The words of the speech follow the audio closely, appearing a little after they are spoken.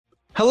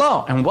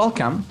Hello and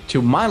welcome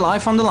to My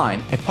Life on the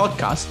Line, a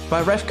podcast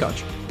by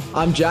RefCoach.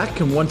 I'm Jack,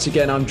 and once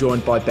again I'm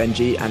joined by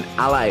Benji and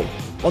Ale.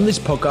 On this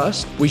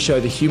podcast, we show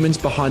the humans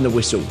behind the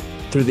whistle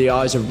through the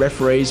eyes of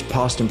referees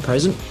past and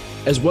present,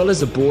 as well as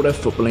the broader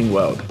footballing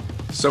world.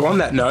 So on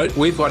that note,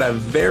 we've got a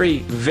very,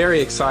 very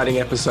exciting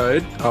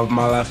episode of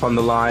My Life on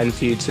the Line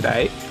for you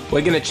today.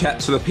 We're going to chat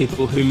to the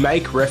people who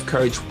make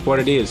RefCoach what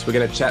it is. We're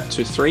going to chat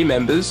to 3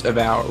 members of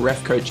our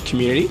RefCoach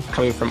community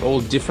coming from all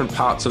different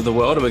parts of the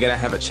world. And we're going to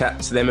have a chat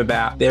to them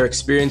about their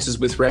experiences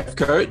with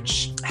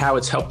RefCoach, how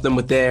it's helped them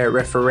with their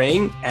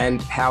refereeing,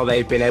 and how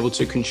they've been able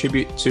to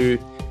contribute to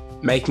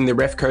making the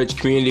RefCoach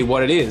community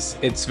what it is.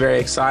 It's very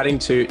exciting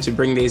to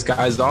bring these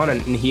guys on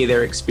and hear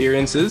their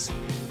experiences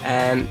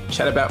and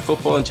chat about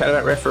football and chat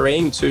about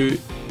refereeing to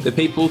the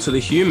people, to the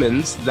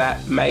humans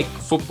that make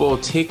football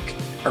tick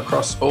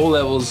across all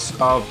levels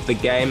of the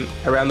game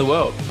around the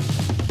world.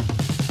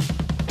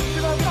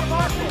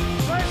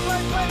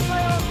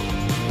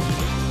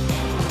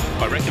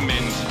 I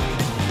recommend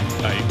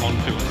a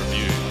on-field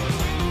review.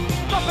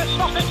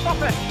 Stop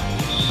it!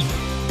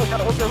 Look at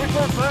it, which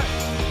one's that?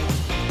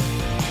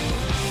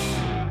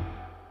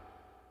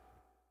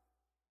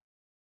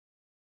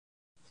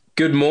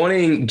 Good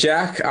morning,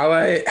 Jack,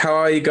 Ale. How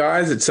are you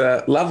guys? It's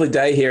a lovely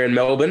day here in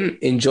Melbourne,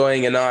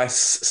 enjoying a nice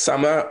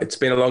summer. It's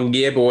been a long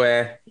year, but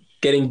we're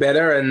getting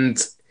better and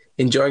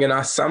enjoying a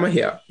nice summer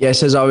here.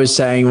 Yes, as I was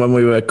saying when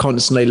we were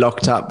constantly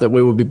locked up, that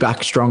we will be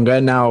back stronger.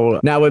 Now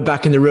we're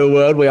back in the real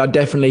world. We are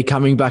definitely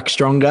coming back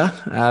stronger,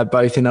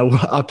 both in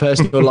our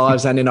personal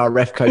lives and in our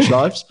RefCoach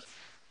lives.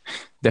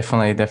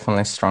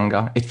 Definitely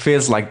stronger. It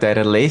feels like that,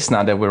 at least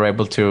now that we're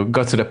able to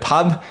go to the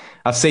pub.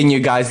 I've seen you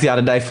guys the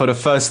other day for the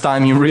first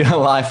time in real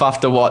life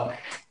after 4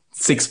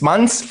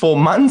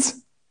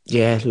 months?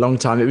 Yeah, long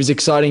time. It was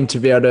exciting to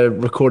be able to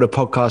record a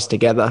podcast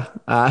together.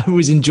 It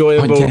was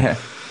enjoyable. Oh, yeah.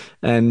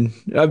 And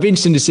it'd be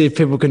interesting to see if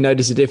people can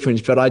notice a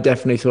difference, but I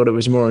definitely thought it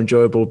was more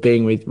enjoyable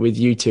being with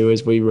you two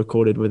as we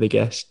recorded with a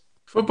guest.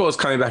 Football's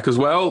coming back as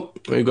well.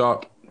 We've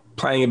got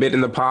playing a bit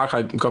in the park.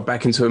 I got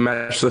back into a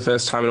match for the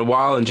first time in a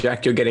while, and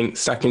Jack, you're getting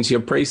stuck into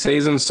your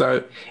pre-season.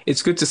 So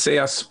it's good to see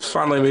us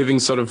finally moving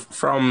sort of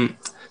from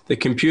the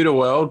computer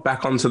world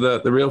back onto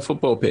the real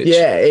football pitch.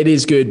 Yeah, it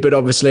is good. But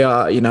obviously,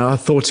 our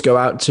thoughts go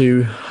out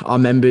to our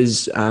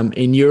members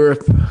in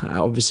Europe.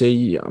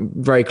 Obviously, I'm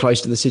very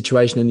close to the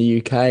situation in the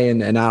UK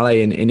and Ale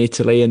in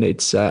Italy, and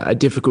it's a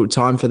difficult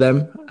time for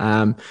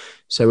them.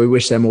 So we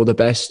wish them all the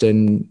best,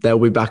 and they'll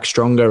be back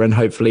stronger. And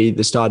hopefully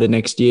the start of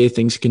next year,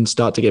 things can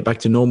start to get back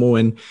to normal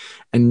and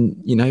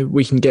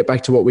we can get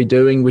back to what we're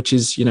doing, which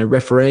is,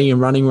 refereeing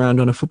and running around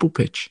on a football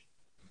pitch.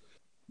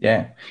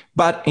 Yeah.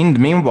 But in the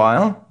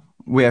meanwhile,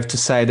 we have to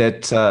say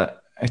that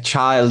a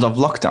child of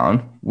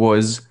lockdown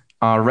was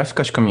our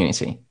RefCoach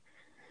community,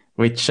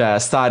 which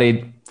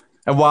started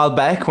a while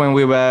back when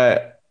we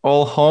were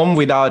all home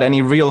without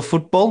any real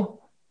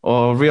football,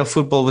 or real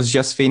football was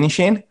just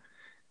finishing.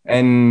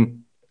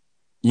 And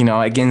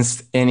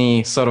against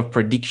any sort of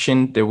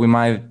prediction that we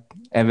might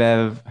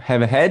have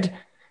had,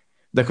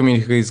 the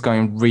community is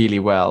going really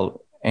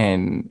well,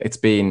 and it's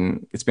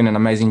been an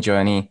amazing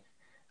journey.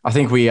 I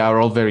think we are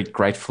all very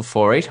grateful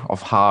for it,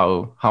 of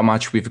how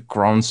much we've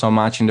grown so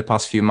much in the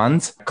past few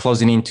months,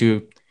 closing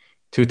into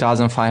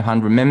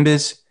 2,500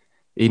 members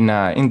in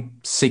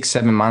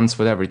 6-7 months,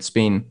 whatever it's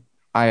been.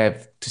 I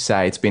have to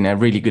say it's been a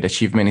really good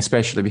achievement,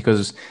 especially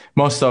because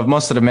most of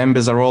the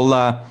members are all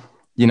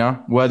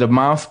word of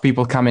mouth,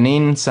 people coming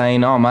in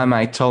saying, oh, my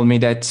mate told me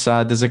that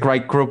there's a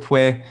great group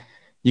where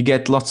you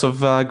get lots of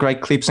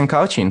great clips and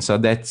coaching. So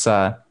that's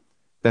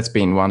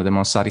been one of the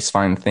most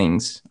satisfying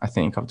things, I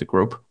think, of the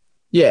group.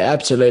 Yeah,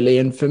 absolutely.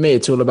 And for me,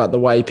 it's all about the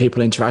way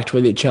people interact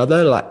with each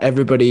other. Like,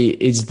 everybody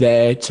is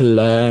there to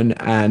learn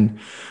and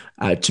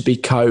to be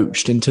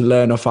coached and to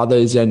learn off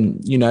others. And,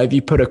 if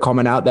you put a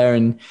comment out there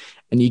and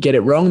you get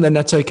it wrong, then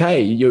that's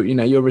okay.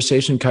 You'll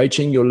receive some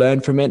coaching, you'll learn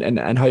from it,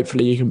 and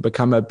hopefully you can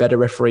become a better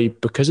referee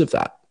because of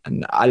that.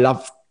 And I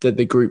love that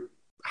the group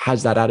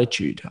has that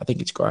attitude. I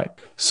think it's great.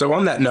 So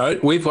on that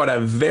note, we've got a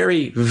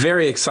very,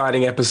 very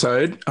exciting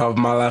episode of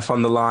My Life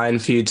on the Line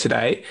for you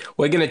today.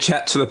 We're going to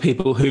chat to the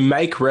people who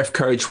make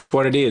RefCoach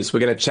what it is. We're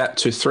going to chat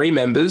to 3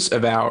 members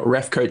of our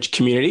RefCoach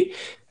community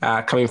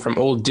coming from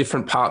all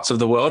different parts of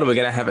the world. And we're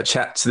going to have a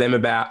chat to them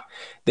about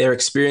their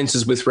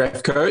experiences with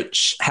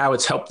RefCoach, how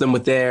it's helped them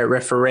with their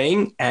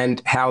refereeing,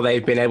 and how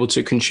they've been able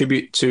to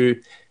contribute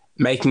to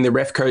making the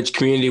RefCoach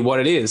community what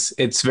it is.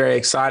 It's very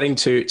exciting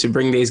to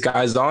bring these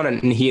guys on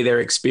and hear their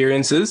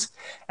experiences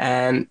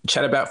and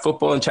chat about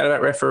football and chat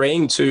about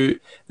refereeing to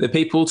the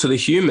people, to the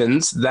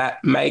humans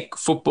that make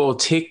football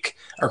tick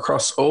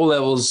across all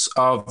levels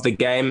of the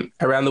game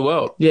around the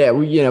world. Yeah,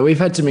 we've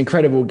had some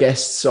incredible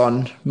guests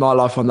on My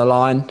Life on the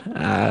Line,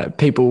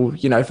 people,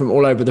 from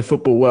all over the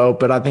football world,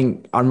 but I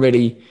think I'm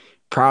really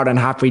proud and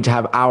happy to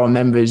have our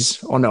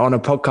members on a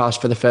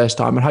podcast for the first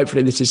time. And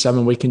hopefully this is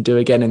something we can do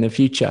again in the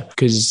future,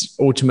 because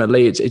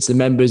ultimately it's the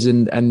members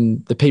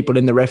and the people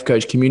in the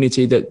RefCoach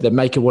community that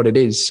make it what it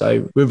is.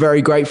 So we're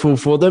very grateful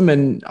for them.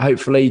 And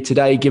hopefully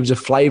today gives a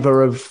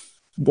flavor of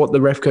what the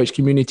RefCoach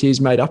community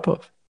is made up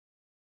of.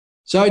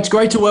 So it's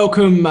great to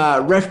welcome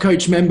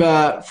RefCoach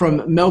member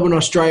from Melbourne,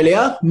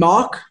 Australia,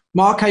 Marc.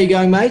 Marc, how you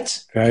going,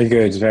 mate? Very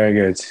good, very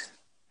good.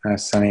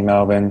 Nice sunny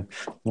Melbourne.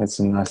 It's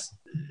nice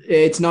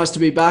to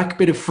be back.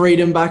 Bit of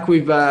freedom back.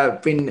 We've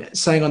been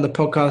saying on the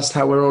podcast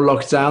how we're all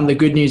locked down. The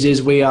good news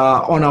is we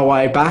are on our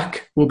way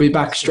back. We'll be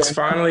back straight. It's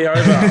finally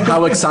over.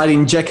 How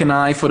exciting. Jack and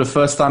I, for the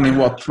first time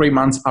in 3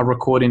 months, are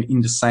recording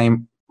in the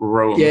same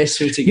room. Yes,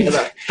 we're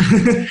together.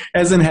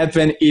 Hasn't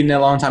happened in a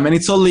long time. And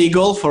it's all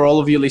legal for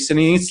all of you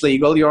listening. It's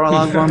legal. You're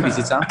allowed one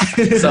visitor.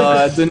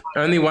 So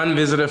only one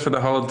visitor for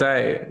the whole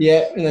day.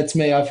 Yeah, that's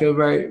me. I feel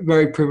very,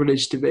 very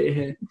privileged to be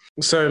here.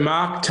 So,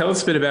 Marc, tell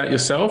us a bit about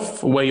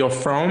yourself, where you're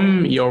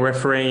from, your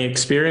refereeing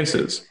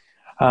experiences.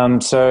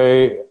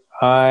 So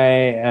I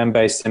am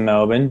based in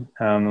Melbourne,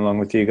 along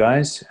with you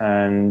guys,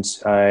 and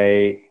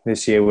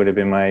this year would have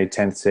been my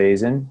 10th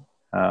season.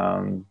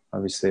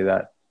 Obviously,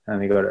 that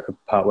only got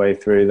part way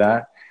through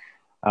that.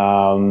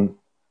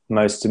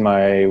 Most of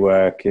my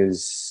work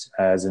is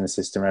as an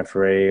assistant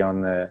referee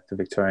on the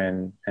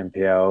Victorian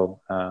NPL,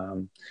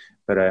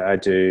 but I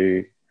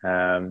do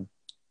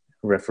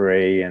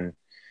referee and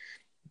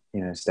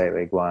State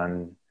League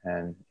One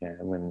and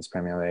Women's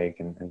Premier League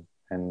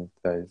and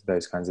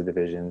those kinds of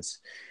divisions.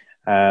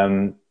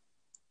 I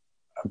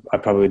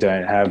probably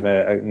don't have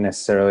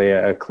necessarily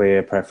a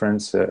clear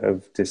preference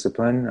of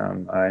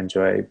discipline. I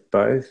enjoy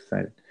both.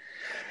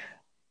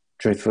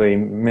 Truthfully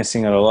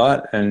missing it a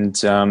lot, and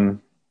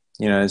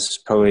it's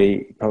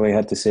probably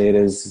had to see it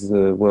as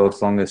the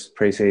world's longest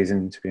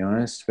preseason, to be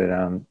honest. But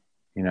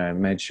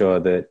made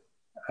sure that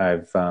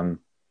I've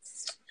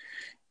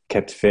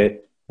kept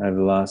fit over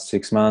the last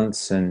 6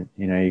 months, and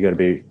you got to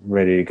be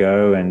ready to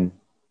go. And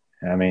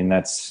I mean,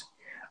 that's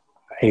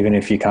even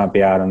if you can't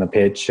be out on the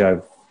pitch.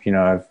 I've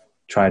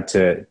tried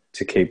to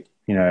keep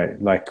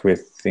like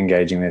with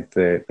engaging with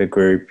the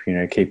group,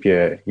 keep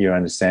your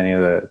understanding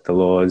of the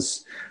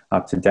laws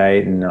up to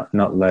date and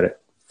not let it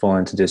fall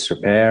into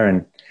disrepair,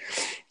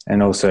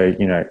 and also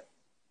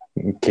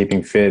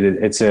keeping fit.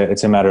 It's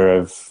a matter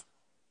of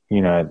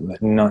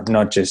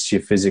not just your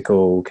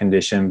physical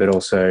condition, but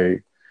also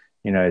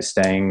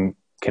staying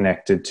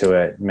connected to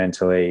it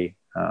mentally.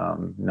 I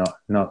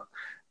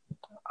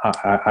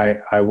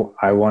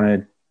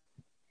wanted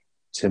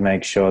to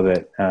make sure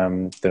that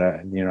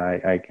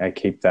I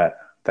keep that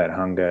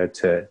hunger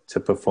to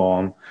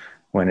perform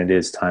when it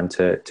is time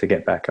to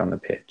get back on the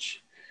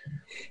pitch.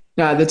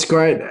 No, that's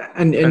great.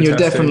 And you're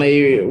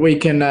definitely, we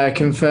can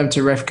confirm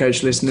to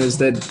RefCoach listeners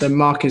that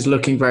Marc is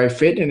looking very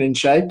fit and in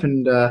shape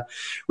and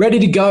ready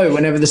to go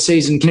whenever the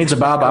season needs a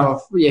barber.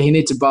 Off. Yeah, he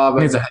needs a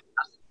barber.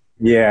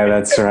 Yeah,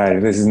 that's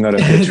right. This is not a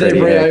pitch ready.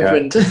 They've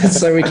reopened,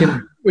 so we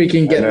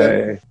can get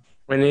them.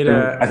 We need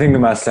I think the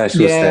mustache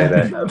will stay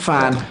there.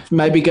 Fine.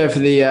 Maybe go for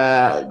the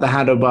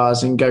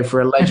handlebars and go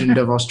for a legend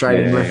of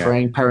Australian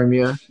refereeing, Perry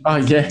Muir. Oh,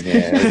 yeah.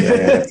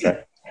 Yeah, that's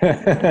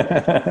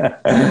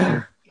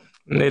right.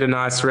 Need a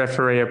nice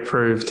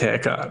referee-approved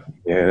haircut.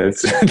 Yeah,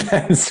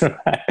 that's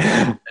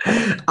right.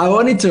 I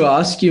wanted to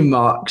ask you,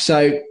 Marc,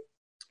 so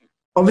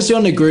obviously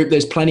on the group,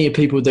 there's plenty of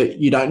people that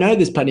you don't know.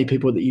 There's plenty of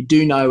people that you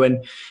do know.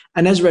 And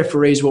as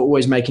referees, we're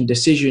always making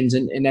decisions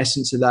and in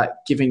essence of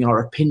that, giving our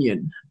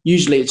opinion.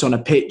 Usually it's on a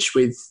pitch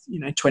with,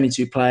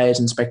 22 players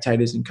and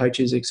spectators and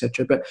coaches,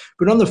 etc. But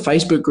on the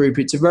Facebook group,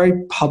 it's a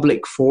very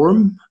public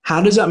forum.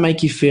 How does that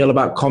make you feel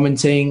about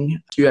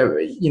commenting? Do you ever,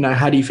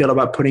 how do you feel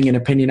about putting an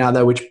opinion out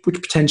there, which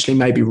potentially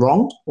may be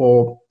wrong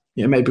or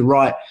may be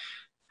right?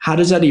 How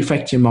does that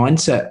affect your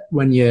mindset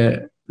when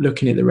you're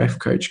looking at the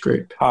RefCoach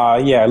group?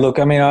 Yeah, look,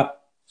 I mean,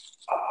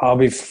 I'll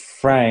be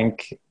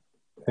frank.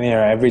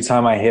 Every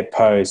time I hit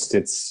post,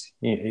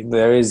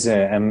 there is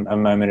a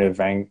moment of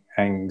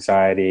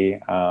anxiety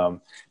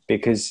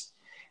because,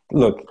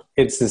 look,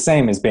 it's the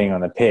same as being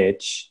on the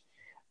pitch,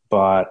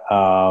 but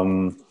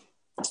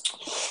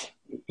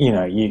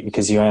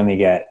because you only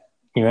get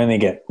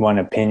one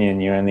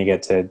opinion, you only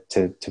get to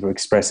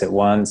express it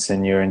once,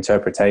 and your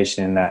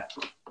interpretation in that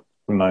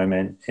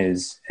moment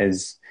is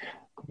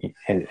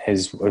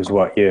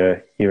what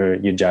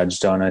you're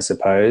judged on, I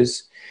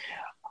suppose.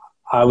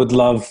 I would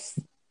love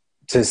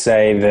to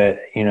say that,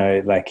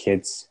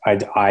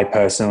 I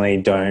personally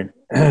don't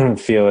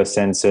feel a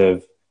sense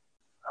of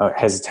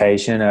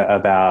hesitation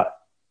about,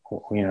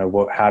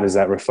 how does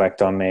that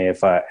reflect on me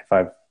if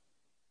I've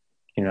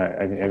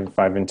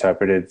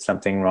interpreted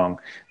something wrong.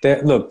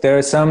 There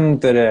are some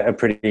that are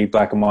pretty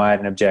black and white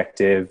and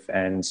objective,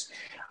 and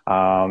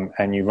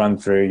you run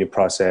through your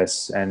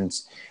process, and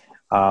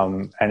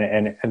I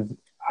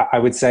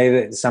would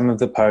say that some of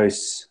the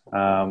posts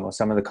or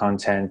some of the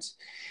content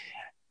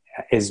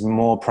is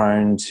more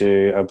prone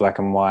to a black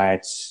and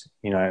white,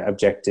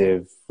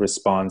 objective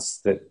response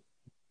that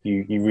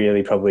you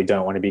really probably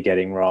don't want to be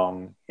getting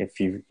wrong if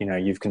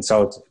you've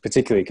consulted,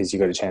 particularly because you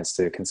got a chance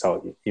to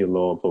consult your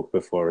law book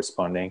before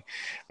responding.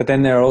 But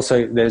then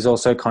there's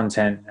also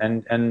content,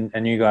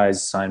 and you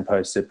guys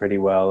signpost it pretty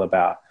well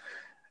about,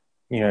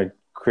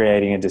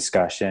 creating a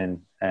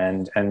discussion,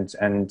 and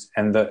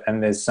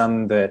there's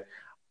some that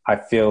I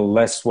feel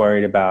less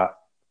worried about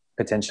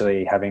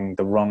potentially having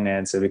the wrong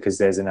answer because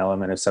there's an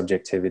element of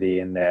subjectivity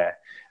in there.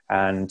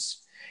 And,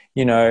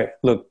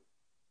 look,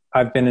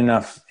 I've been in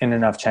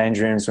enough change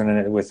rooms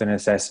with an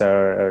assessor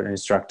or an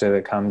instructor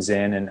that comes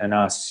in and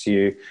asks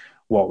you,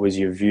 what was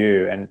your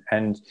view?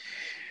 And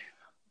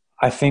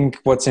I think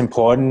what's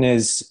important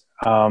is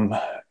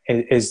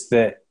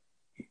that,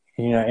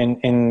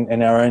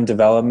 in our own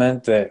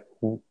development, that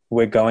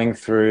we're going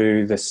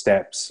through the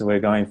steps, we're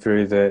going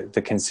through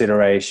the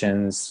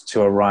considerations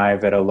to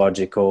arrive at a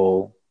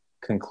logical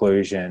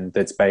conclusion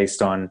that's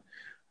based on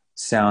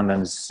sound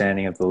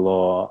understanding of the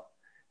law.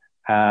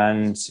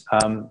 And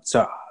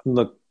so,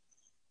 look,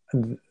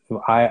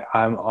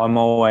 I'm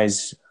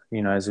always,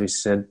 as we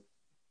said,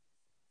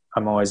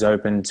 I'm always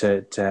open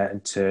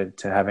to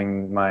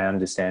having my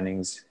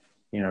understandings,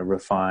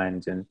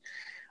 refined. And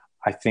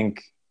I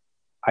think,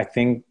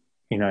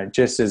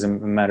 just as a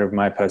matter of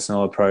my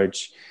personal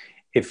approach,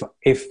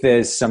 if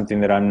there's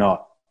something that I'm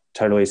not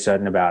totally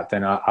certain about,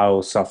 then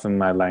I'll soften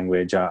my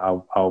language.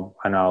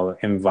 I'll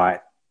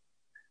invite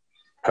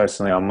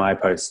personally on my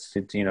post,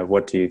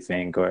 what do you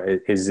think? Or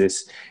is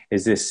this,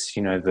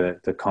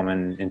 the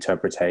common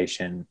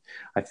interpretation?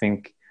 I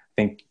think,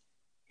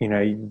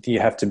 you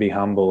have to be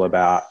humble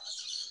about,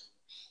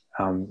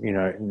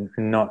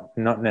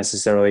 not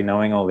necessarily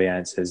knowing all the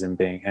answers and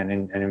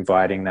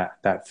inviting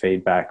that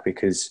feedback,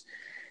 because,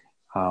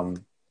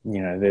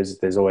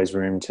 there's always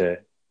room to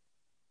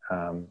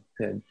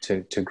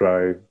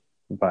grow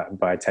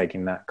by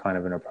taking that kind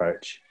of an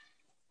approach.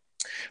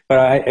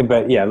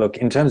 But yeah, look,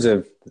 in terms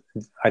of,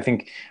 I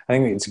think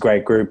it's a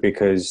great group,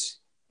 because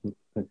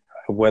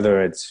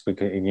whether it's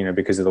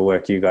because of the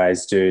work you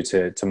guys do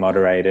to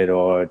moderate it,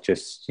 or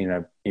just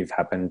you've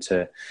happened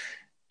to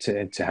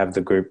have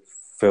the group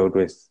filled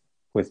with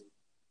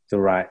the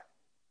right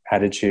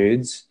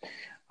attitudes.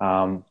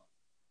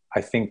 I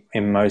think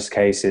in most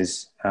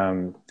cases,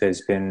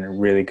 there's been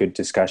really good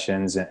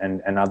discussions,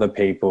 and other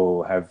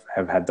people have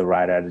had the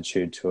right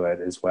attitude to it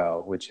as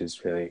well, which has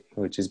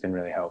been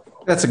really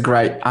helpful. That's a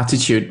great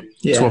attitude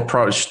to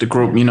approach the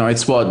group.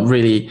 It's what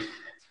really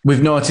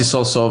we've noticed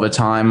also over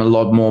time. A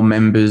lot more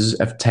members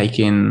have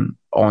taken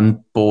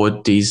on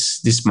board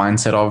this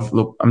mindset of,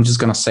 look, I'm just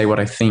going to say what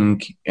I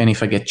think, and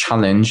if I get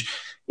challenged,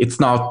 it's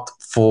not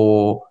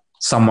for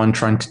someone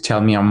trying to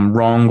tell me I'm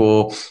wrong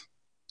or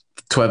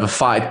to have a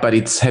fight, but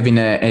it's having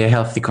a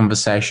healthy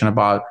conversation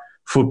about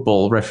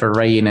football,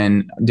 refereeing,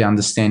 and the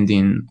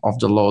understanding of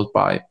the laws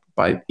by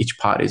each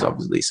parties,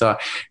 obviously. So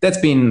that's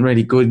been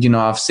really good.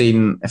 I've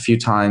seen a few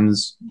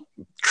times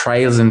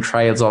trails and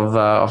trails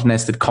of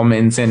nested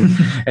comments and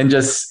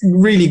just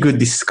really good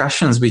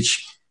discussions,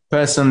 which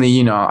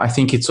personally, I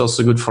think it's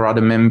also good for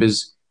other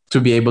members to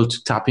be able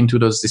to tap into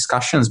those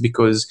discussions,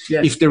 because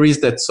if there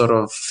is that sort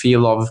of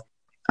feel of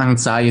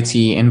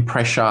anxiety and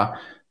pressure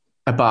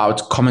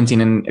about commenting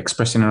and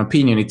expressing an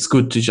opinion, it's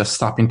good to just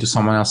tap into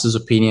someone else's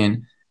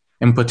opinion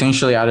and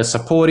potentially either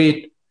support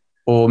it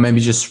or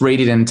maybe just read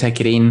it and take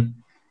it in.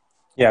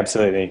 Yeah,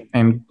 absolutely.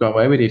 And go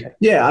away with it.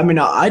 Yeah, I mean,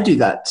 I do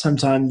that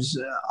sometimes.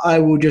 I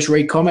will just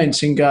read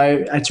comments and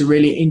go, it's a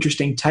really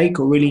interesting take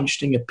or really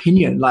interesting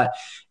opinion.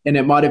 And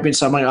it might have been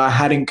something I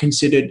hadn't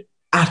considered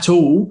at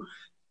all.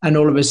 And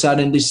all of a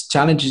sudden this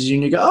challenges you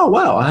and you go, oh,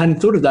 wow, I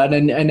hadn't thought of that.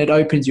 And it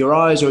opens your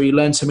eyes, or you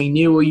learn something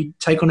new, or you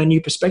take on a new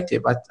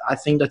perspective. I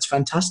think that's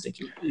fantastic.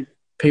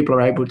 People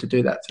are able to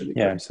do that.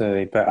 Yeah,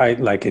 absolutely. But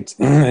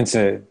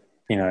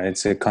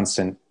it's a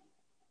constant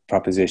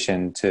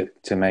proposition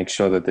to make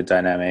sure that the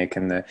dynamic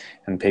and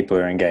people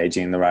are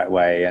engaging in the right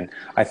way. And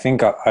I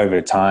think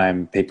over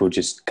time, people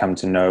just come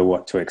to know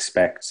what to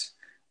expect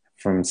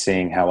from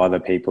seeing how other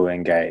people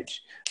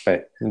engage.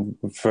 But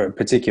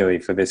particularly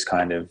for this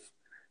kind of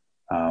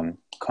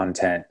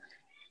content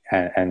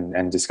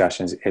and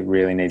discussions, it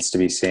really needs to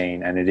be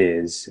seen, and it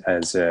is,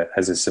 as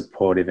a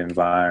supportive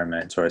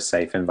environment or a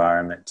safe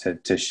environment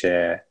to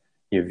share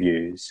your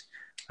views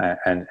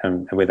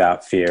and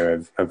without fear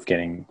of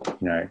getting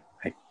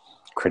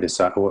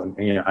criticized,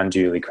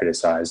 unduly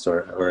criticized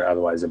or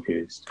otherwise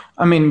abused.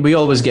 I mean, we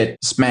always get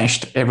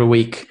smashed every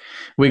week.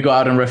 We go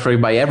out and referee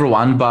by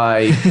everyone,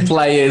 by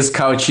players,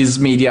 coaches,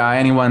 media,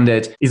 anyone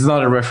that is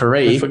not a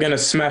referee. If we're going to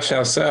smash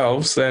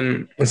ourselves,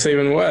 then it's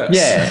even worse.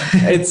 Yeah,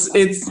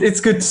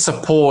 it's good to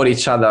support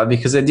each other,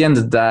 because at the end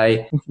of the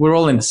day, we're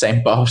all in the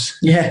same boat.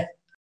 Yeah.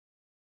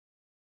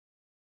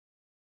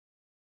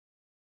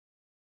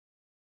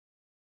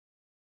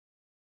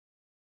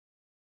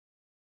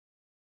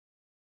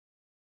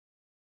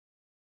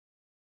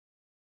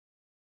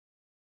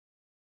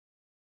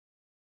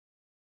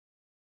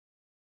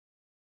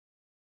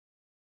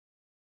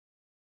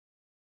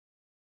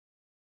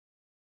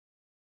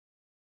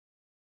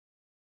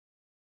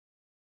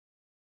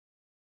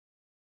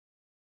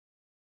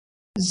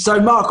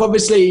 So, Marc,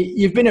 obviously,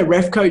 you've been a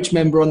RefCoach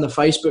member on the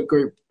Facebook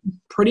group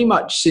pretty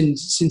much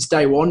since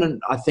day one, and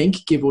I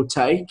think, give or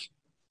take.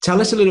 Tell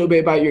us a little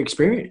bit about your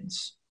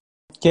experience.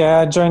 Yeah,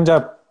 I joined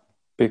up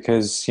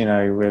because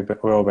we're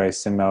all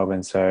based in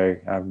Melbourne, so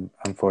I'm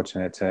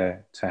fortunate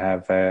to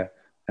have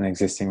an an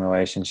existing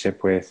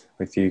relationship with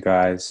you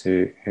guys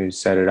who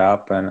set it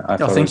up, and I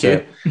thought thank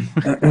you.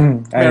 I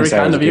didn't say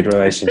it was a good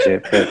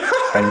relationship, but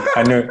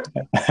I knew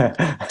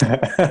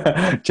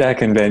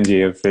Jack and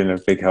Benji have been a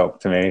big help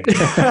to me.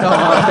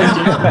 Thank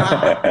you.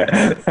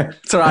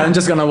 It's all right. I'm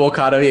just gonna walk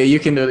out of here. You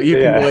can do it. You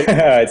can do it. All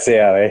right, see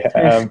Ali.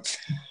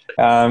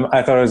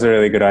 I thought it was a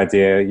really good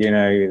idea. You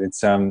know,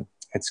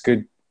 it's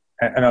good,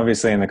 and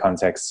obviously in the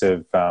context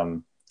of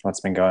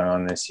what's been going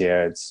on this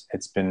year,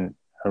 it's been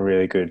a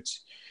really good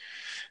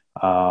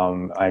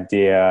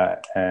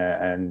idea,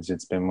 and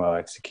it's been well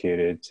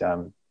executed.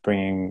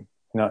 Bringing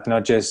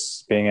not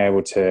just being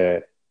able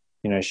to,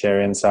 you know, share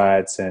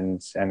insights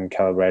and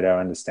calibrate our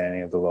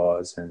understanding of the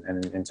laws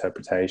and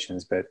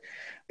interpretations, but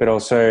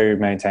also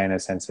maintain a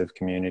sense of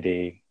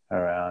community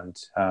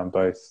around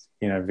both,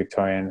 you know,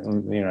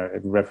 Victorian, you know,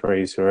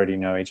 referees who already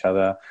know each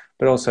other,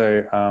 but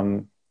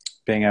also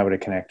being able to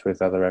connect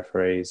with other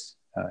referees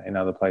in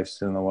other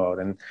places in the world.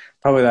 And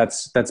probably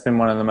that's been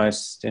one of the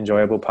most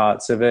enjoyable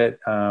parts of it.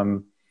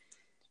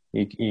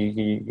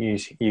 You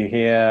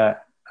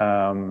hear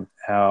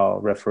how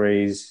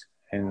referees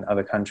in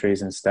other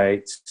countries and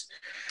states,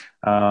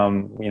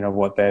 you know,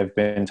 what they've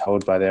been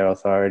told by their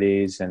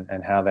authorities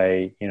and how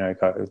they, you know,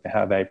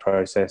 how they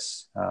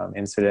process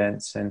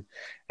incidents. And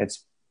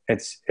it's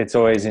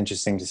always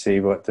interesting to see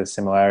what the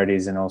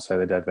similarities and also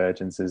the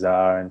divergences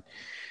are. And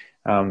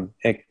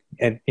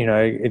you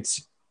know,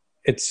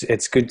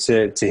 it's good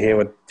to hear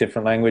what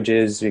different language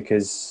is,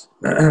 because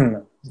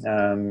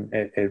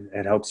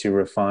it helps you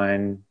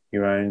refine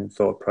your own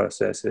thought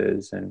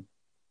processes and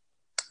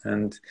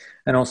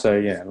also,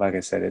 yeah, like I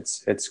said,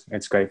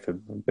 it's great for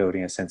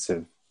building a sense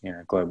of, you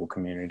know, global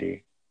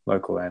community,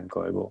 local and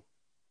global.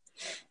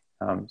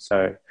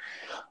 So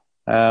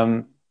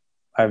I've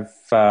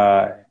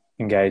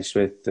engaged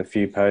with a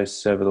few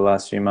posts over the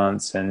last few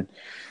months, and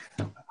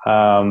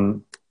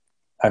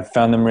I've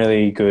found them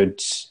really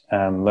good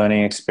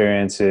learning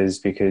experiences,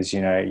 because,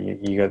 you know,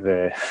 you got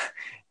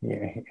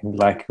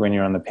like when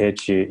you're on the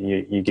pitch,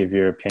 you give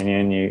your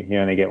opinion, you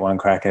only get one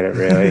crack at it,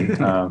 really.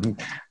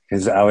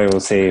 Because Ali will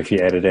see if you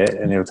edit it,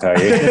 and he'll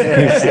tell you.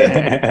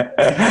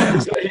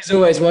 He's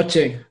always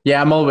watching.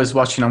 Yeah, I'm always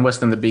watching. I'm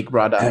Western the Big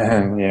Brother.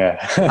 Yeah.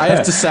 I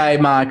have to say,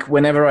 Marc,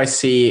 whenever I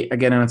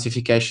get a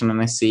notification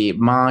and I see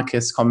Marc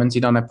has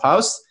commented on a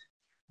post,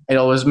 it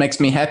always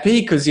makes me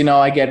happy, because, you know,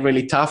 I get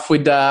really tough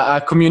with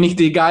the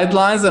community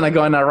guidelines and I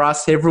go and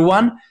harass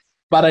everyone.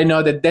 But I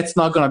know that that's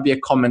not going to be a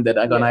comment that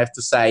I'm going to have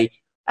to say,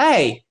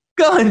 hey,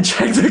 go and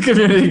check the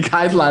community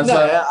guidelines.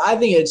 No, I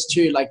think it's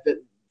true. Like,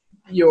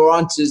 your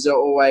answers are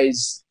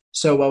always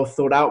so well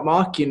thought out,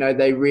 Marc. You know,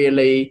 they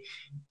really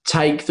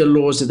take the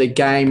laws of the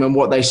game and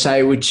what they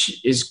say, which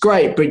is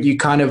great, but you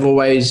kind of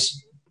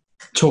always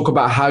talk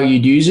about how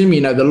you'd use them.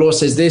 You know, the law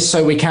says this,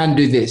 so we can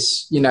do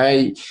this. You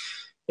know,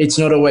 it's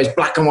not always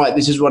black and white,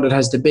 this is what it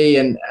has to be.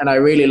 And I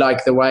really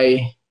like the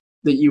way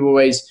that you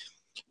always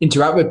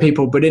interact with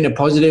people, but in a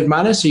positive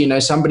manner. So, you know,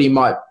 somebody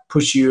might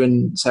push you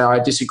and say, I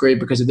disagree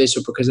because of this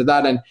or because of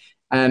that.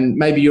 And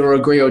maybe you'll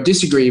agree or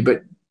disagree,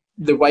 but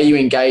the way you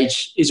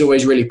engage is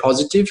always really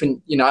positive. And,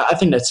 you know, I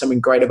think that's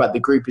something great about the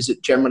group, is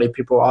that generally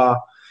people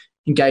are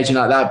engaging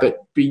like that, but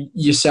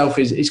yourself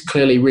is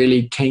clearly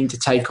really keen to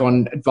take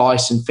on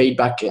advice and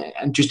feedback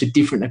and just a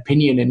different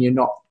opinion, and you're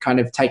not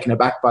kind of taken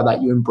aback by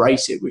that. You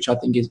embrace it, which I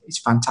think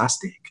is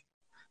fantastic.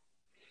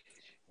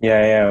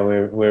 Yeah,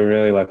 we're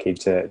really lucky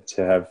to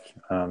have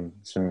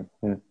some,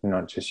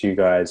 not just you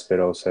guys,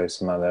 but also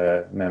some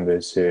other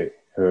members who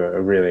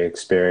are really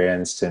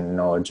experienced and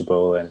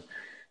knowledgeable, and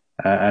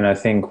I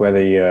think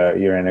whether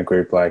you're in a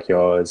group like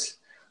yours,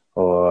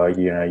 or,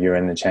 you know, you're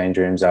in the change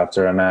rooms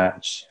after a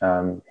match,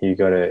 you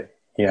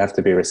have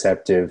to be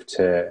receptive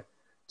to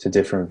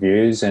different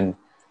views, and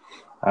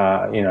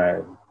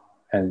you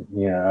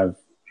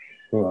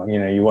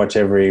watch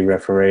every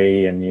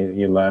referee and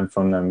you learn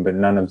from them, but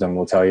none of them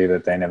will tell you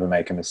that they never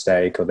make a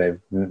mistake, or they've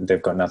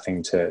got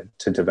nothing to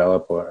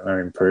develop or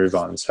improve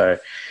on. So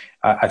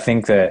I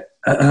think that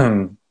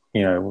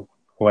you know,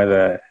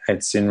 whether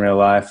it's in real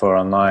life or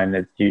online,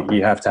 that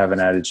you have to have an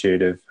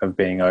attitude of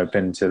being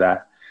open to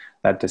that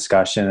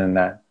discussion and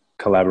that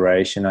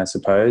collaboration, I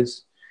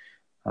suppose,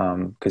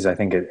 because I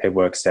think it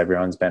works to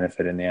everyone's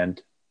benefit in the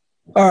end.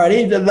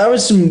 Alrighty, that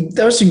was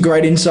some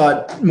great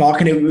insight,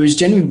 Marc, and it was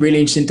genuinely really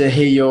interesting to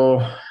hear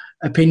your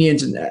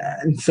opinions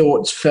and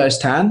thoughts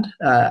firsthand.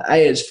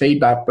 As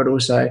feedback, but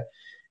also,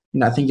 you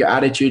know, I think your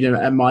attitude and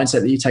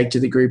mindset that you take to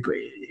the group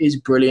is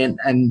brilliant,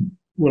 and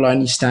will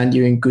only stand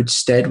you in good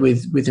stead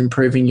with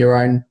improving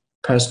your own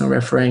personal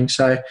refereeing.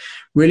 So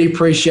really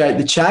appreciate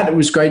the chat. It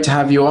was great to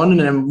have you on,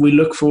 and we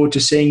look forward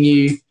to seeing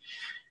you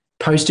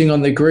posting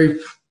on the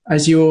group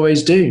as you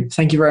always do.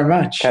 Thank you very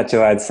much. Catch you,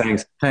 lads.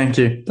 Thanks. Thank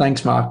you.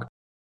 Thanks, Marc.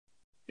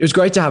 It was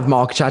great to have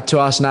Marc chat to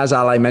us. And as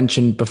Ale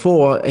mentioned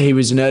before, he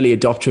was an early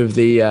adopter of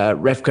the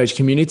RefCoach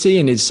community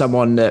and is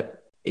someone that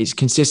is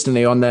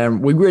consistently on there.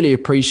 We really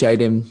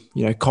appreciate him,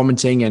 you know,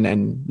 commenting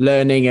and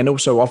learning, and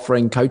also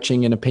offering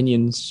coaching and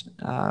opinions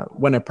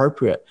when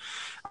appropriate.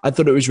 I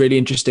thought it was really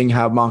interesting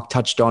how Marc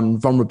touched on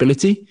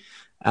vulnerability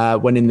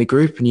when in the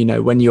group.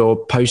 And, when you're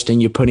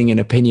posting, you're putting an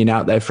opinion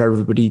out there for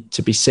everybody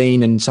to be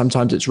seen. And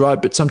sometimes it's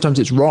right, but sometimes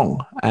it's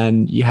wrong.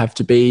 And you have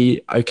to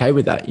be okay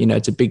with that.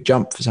 It's a big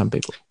jump for some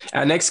people.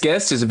 Our next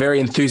guest is a very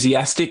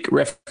enthusiastic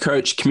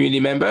RefCoach community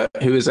member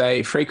who is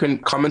a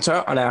frequent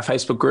commenter on our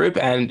Facebook group.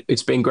 And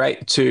it's been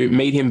great to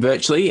meet him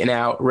virtually in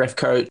our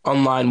RefCoach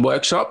online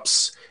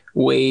workshops.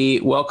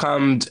 We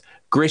welcomed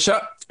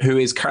Grisha, who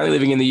is currently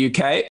living in the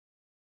UK.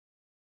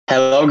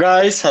 Hello,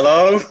 guys.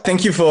 Hello.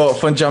 Thank you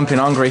for jumping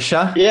on,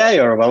 Grisha. Yeah,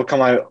 you're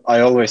welcome. I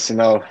always,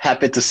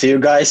 happy to see you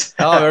guys.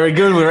 Oh, very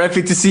good. We're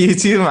happy to see you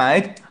too,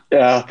 mate.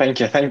 Yeah, thank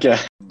you. Thank you.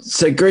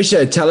 So,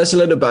 Grisha, tell us a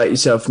little about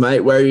yourself,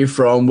 mate. Where are you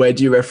from? Where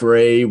do you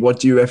referee? What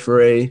do you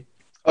referee?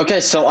 Okay,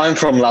 so I'm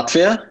from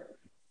Latvia.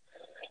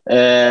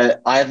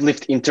 I've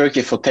lived in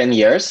Turkey for 10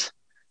 years.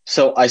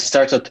 So I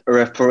started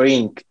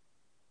refereeing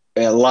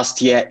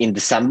last year in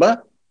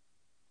December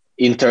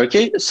in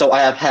Turkey. So I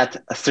have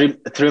had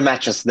three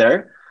matches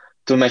there.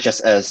 2 matches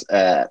as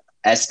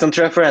assistant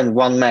referee and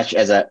 1 match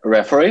as a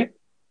referee.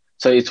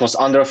 So it was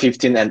under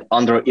 15 and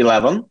under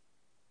 11.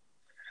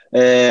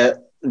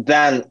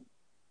 Then,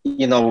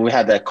 we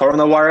had the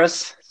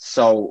coronavirus.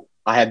 So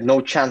I had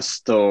no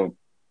chance to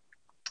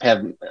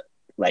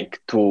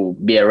to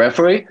be a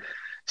referee.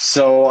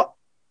 So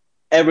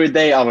every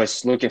day I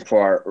was looking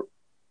for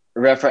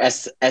referee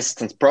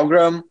assistant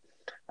program.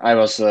 I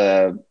was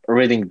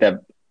reading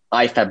the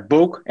IFAB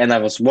book and I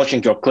was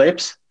watching your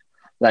clips.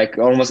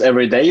 Almost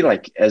every day,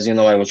 as you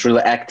know, I was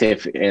really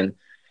active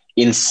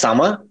in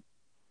summer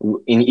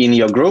in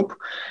your group.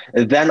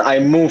 Then I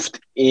moved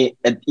in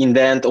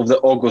the end of the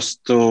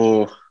August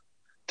to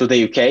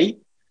the UK,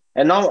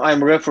 and now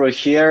I'm referee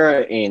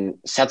here in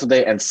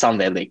Saturday and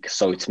Sunday league.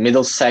 So it's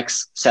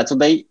Middlesex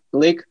Saturday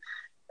league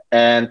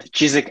and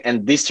Chiswick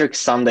and District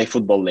Sunday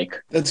football league.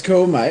 That's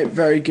cool, mate.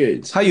 Very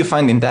good. How are you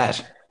finding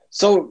that?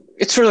 So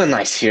it's really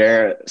nice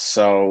here.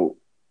 So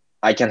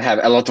I can have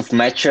a lot of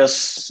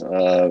matches.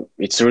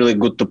 It's really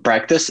good to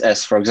practice.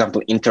 As for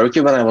example, in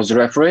Turkey, when I was a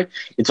referee,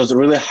 it was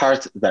really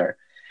hard there.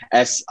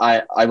 As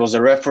I was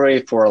a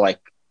referee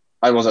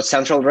I was a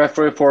central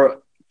referee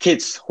for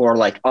kids who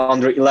are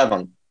under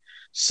 11.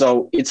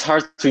 So it's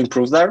hard to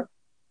improve there.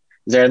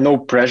 There are no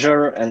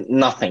pressure and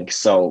nothing.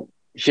 So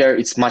here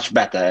it's much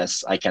better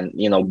as I can,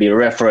 be a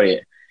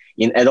referee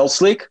in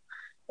adults league.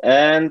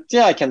 And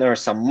yeah, I can earn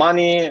some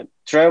money,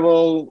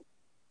 travel,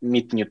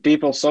 meet new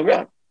people. So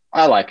yeah,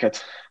 I like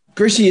it.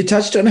 Grisha, you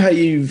touched on how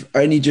you've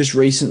only just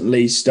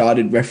recently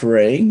started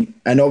refereeing,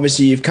 and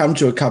obviously you've come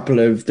to a couple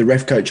of the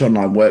RefCoach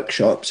online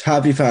workshops. How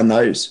have you found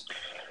those?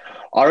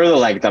 I really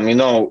like them.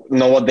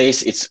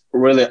 Nowadays it's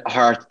really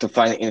hard to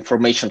find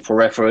information for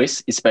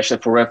referees, especially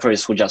for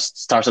referees who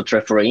just started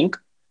refereeing.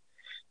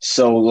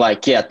 So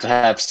to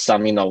have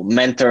some,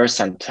 mentors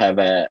and to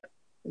have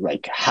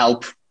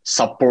help,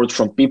 support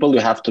from people,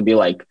 you have to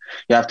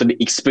be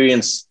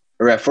experienced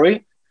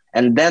referee.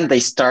 And then they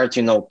start,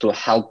 to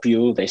help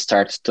you. They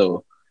start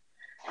to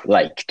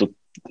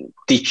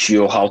teach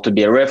you how to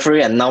be a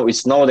referee. And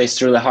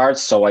nowadays really hard.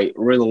 So I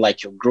really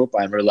like your group.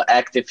 I'm really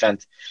active.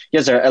 And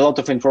yes, there are a lot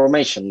of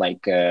information,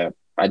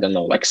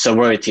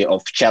 severity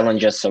of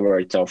challenges,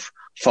 severity of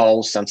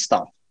fouls and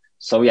stuff.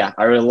 So yeah,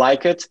 I really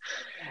like it.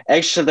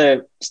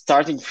 Actually,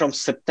 starting from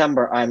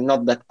September, I'm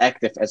not that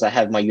active as I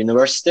have my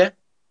university.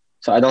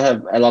 So I don't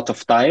have a lot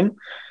of time.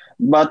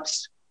 But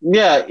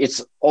yeah,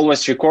 it's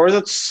always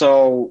recorded.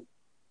 So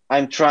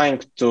I'm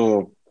trying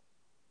to,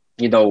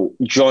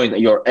 join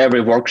your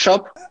every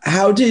workshop.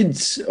 How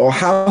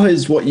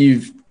has what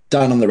you've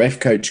done on the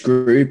RefCoach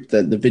group,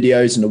 the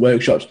videos and the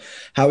workshops,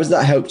 how has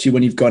that helped you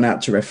when you've gone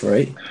out to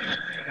referee?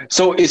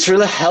 So it's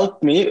really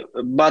helped me.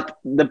 But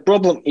the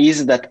problem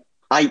is that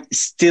I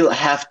still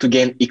have to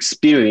gain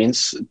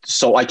experience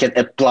so I can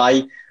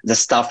apply the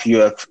stuff you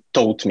have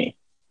taught me.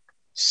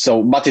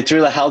 So, but it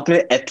really helped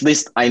me. At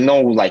least I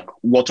know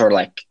what are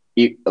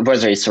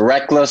whether it's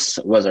reckless,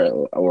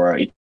 or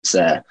it's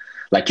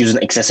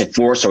using excessive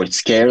force or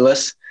it's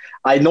careless.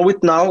 I know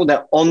it now.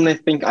 The only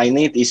thing I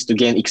need is to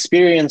gain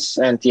experience,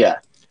 and yeah.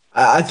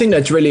 I think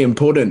that's really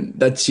important.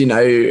 That's,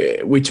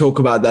 we talk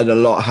about that a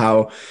lot,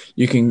 how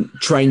you can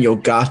train your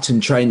gut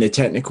and train the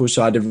technical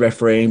side of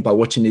refereeing by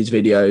watching these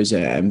videos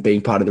and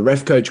being part of the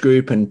RefCoach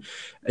group and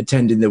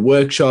attending the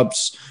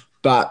workshops.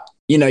 But,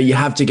 you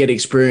have to get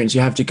experience.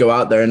 You have to go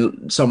out there,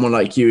 and someone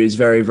like you is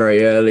very,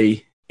 very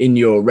early in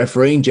your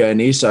refereeing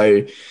journey.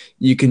 So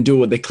you can do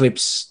all the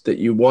clips that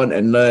you want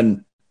and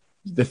learn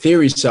the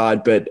theory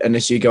side. But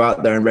unless you go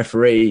out there and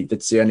referee,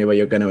 that's the only way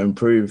you're going to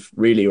improve,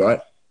 really, right?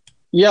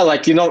 Yeah,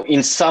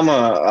 in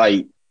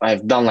summer,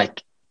 I've done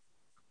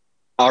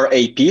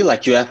RAP, you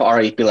have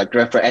RAP,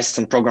 referee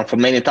assistant program for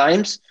many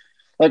times.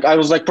 I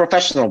was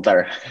professional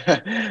there.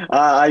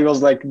 I was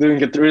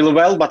doing it really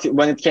well, but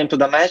when it came to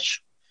the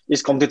match,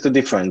 it's completely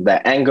different.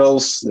 The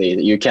angles,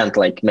 you can't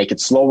make it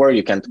slower.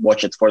 You can't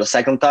watch it for the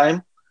second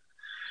time.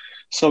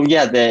 So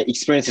yeah, the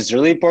experience is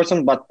really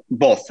important, but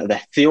both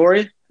the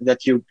theory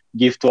that you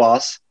give to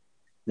us,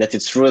 that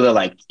it's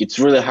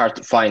really hard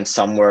to find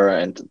somewhere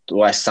and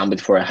to ask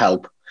somebody for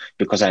help,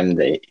 because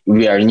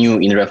we are new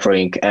in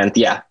refereeing, and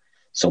yeah,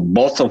 so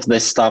both of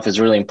this stuff is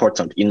really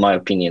important in my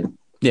opinion.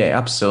 Yeah,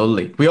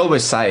 absolutely. We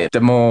always say it,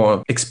 the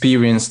more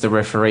experienced the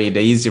referee,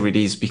 the easier it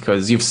is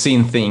because you've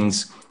seen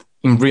things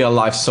in real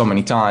life so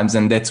many times,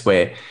 and that's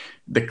where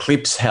the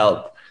clips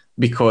help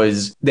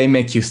because they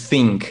make you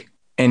think.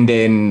 And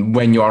then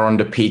when you are on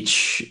the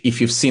pitch,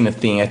 if you've seen a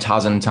thing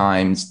 1,000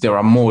 times, there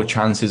are more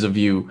chances of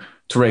you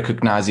to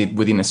recognize it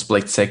within a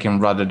split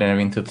second rather than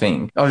having to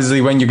think. Obviously,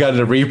 when you got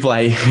the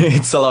replay,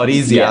 it's a lot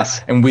easier.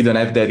 Yes. And we don't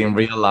have that in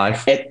real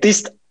life. At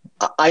least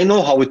I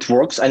know how it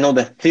works. I know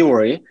the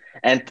theory,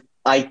 and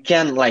I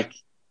can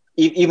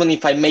even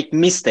if I make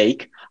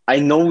mistake, I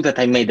know that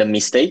I made a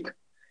mistake,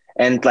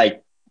 and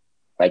like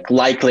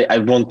likely I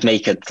won't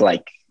make it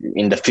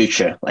in the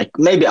future.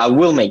 Maybe I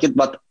will make it,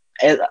 but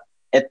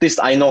at least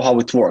I know how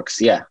it works.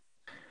 Yeah.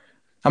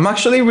 I'm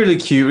actually really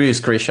curious,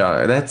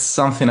 Grisha. That's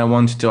something I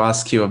wanted to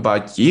ask you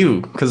about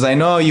you, because I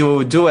know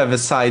you do have a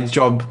side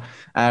job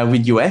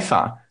with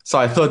UEFA. So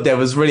I thought that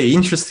was really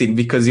interesting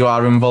because you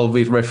are involved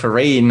with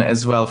refereeing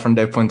as well from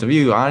that point of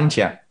view, aren't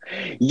you?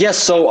 Yes.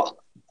 So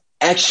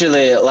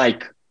actually,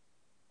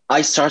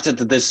 I started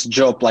this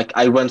job,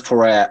 I went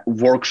for a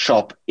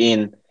workshop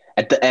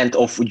at the end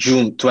of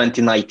June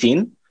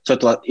 2019. So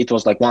it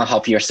was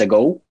 1.5 years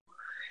ago.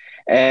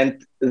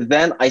 And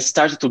then I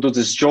started to do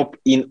this job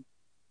in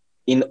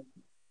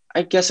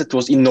I guess it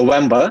was in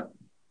November.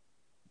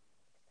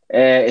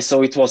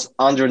 So it was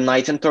under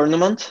 19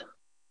 tournament.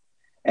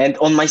 And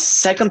on my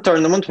second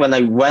tournament, when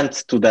I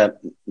went to the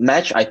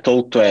match, I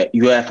talked to a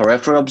UEFA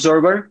referee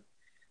observer,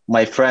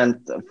 my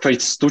friend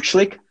Fritz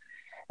Stuchlik,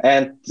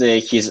 and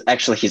he's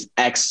actually his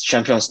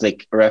ex-Champions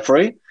League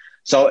referee.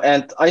 So,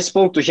 and I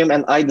spoke to him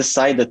and I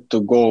decided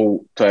to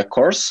go to a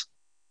course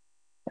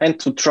and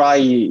to try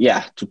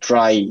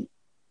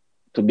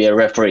to be a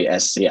referee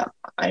as,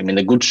 I'm in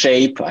a good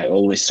shape. I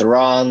always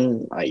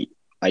run,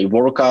 I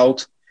work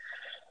out.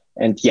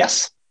 And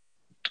yes.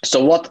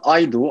 So what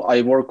I do,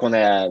 I work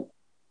on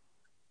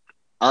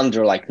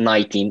under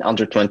 19,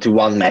 under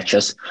 21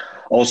 matches.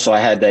 Also, I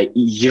had a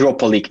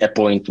Europa League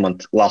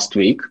appointment last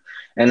week,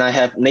 and I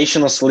have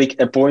Nations League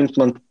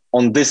appointment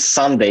on this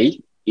Sunday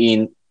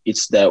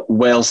it's the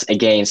Wales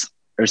against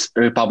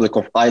Republic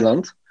of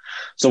Ireland.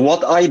 So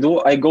what I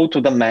do, I go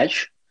to the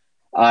match,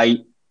 I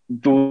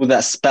do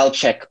the spell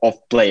check of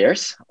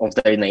players, of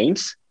their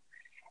names.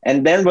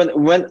 And then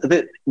when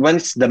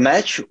it's the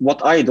match,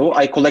 what I do,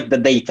 I collect the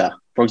data.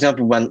 For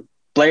example, when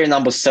player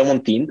number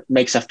 17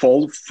 makes a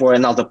foul for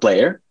another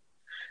player.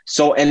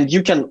 So, and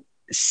you can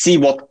see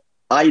what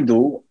I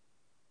do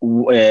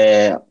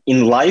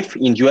in live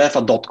in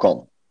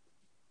UEFA.com.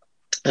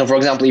 So, for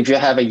example, if you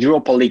have a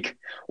Europa League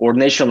or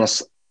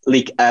Nations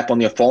League app on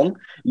your phone,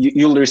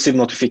 you'll receive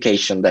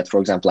notification that, for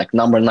example,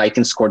 number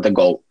 19 scored a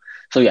goal.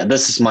 So yeah,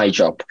 this is my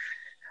job.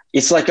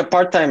 It's a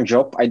part-time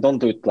job. I don't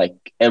do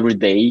it every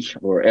day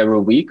or every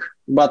week,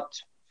 but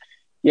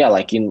yeah,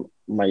 in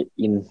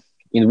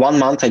 1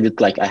 month I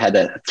did I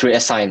had 3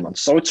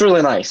 assignments. So it's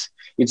really nice.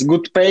 It's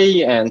good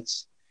pay and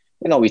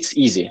it's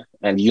easy.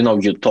 And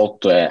you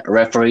talk to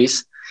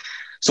referees.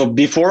 So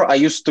before I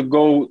used to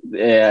go,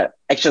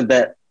 actually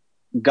the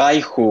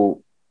guy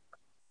who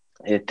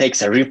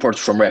takes a report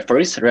from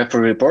referee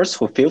reports,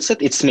 who fills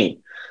it, it's me.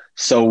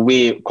 So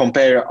we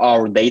compare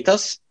our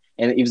datas.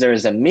 And if there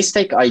is a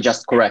mistake, I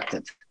just correct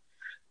it.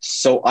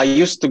 So I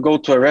used to go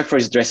to a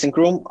referee's dressing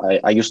room.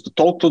 I used to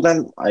talk to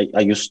them.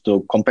 I used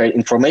to compare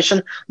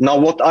information. Now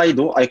what I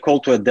do, I call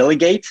to a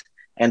delegate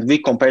and we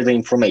compare the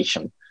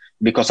information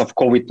because of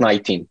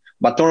COVID-19.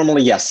 But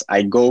normally, yes,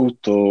 I go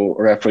to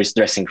referee's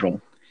dressing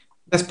room.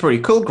 That's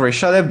pretty cool,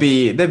 Grisha. That'd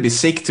be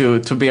sick to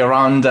be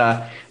around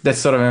that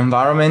sort of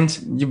environment.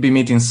 You'd be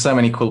meeting so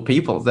many cool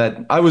people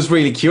that I was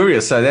really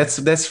curious. So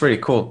that's really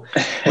cool.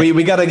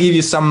 We gotta give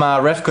you some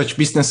RefCoach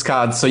business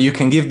cards so you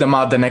can give them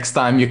out the next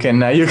time you can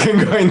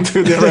go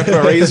into the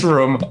referee's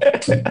room.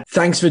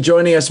 Thanks for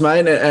joining us,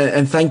 mate,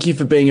 and thank you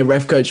for being a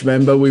RefCoach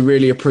member. We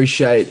really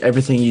appreciate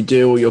everything you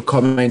do, all your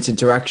comments,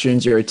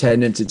 interactions, your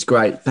attendance. It's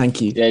great. Thank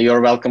you. Yeah,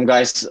 you're welcome,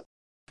 guys.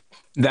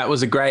 That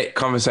was a great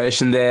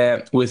conversation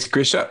there with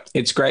Grisha.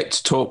 It's great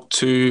to talk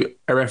to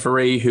a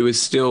referee who is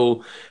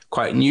still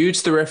quite new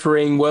to the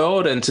refereeing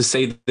world and to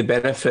see the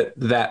benefit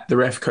that the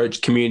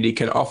RefCoach community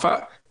can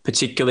offer,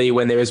 particularly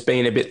when there has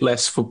been a bit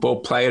less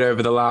football played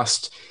over the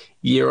last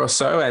year or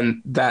so. And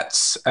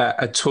that's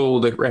a tool,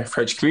 the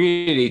RefCoach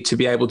community, to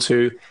be able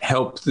to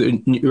help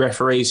the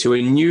referees who are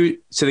new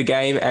to the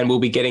game and will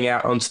be getting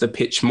out onto the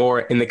pitch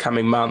more in the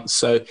coming months.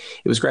 So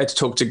it was great to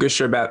talk to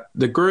Grisha about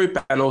the group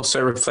and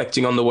also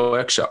reflecting on the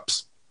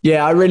workshops.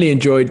 Yeah, I really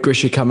enjoyed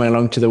Grisha coming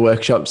along to the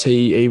workshops.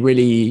 He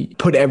really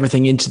put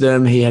everything into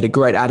them. He had a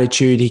great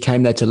attitude. He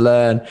came there to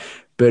learn,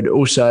 but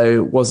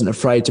also wasn't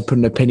afraid to put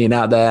an opinion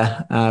out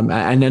there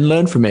and then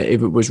learn from it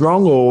if it was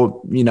wrong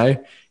or,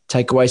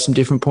 take away some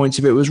different points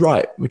if it was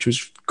right, which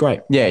was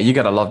great. Yeah, you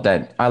got to love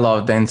that. I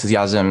love the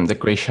enthusiasm that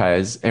Grisha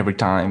has every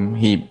time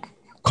he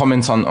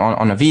comments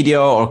on a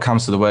video or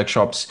comes to the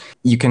workshops.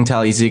 You can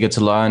tell he's eager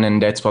to learn,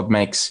 and that's what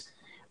makes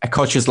a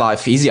coach's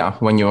life easier.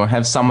 When you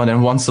have someone that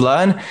wants to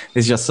learn,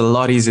 it's just a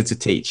lot easier to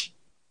teach.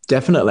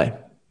 Definitely.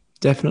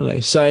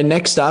 So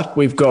next up,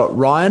 we've got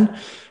Ryan,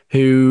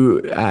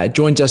 who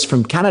joins us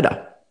from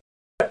Canada.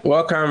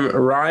 Welcome,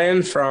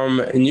 Ryan from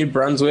New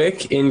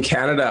Brunswick in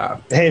Canada.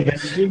 Hey,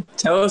 Benji.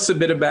 Tell us a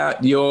bit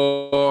about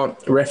your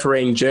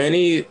refereeing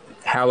journey,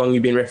 how long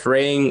you've been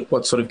refereeing,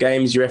 what sort of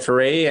games you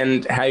referee,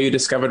 and how you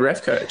discovered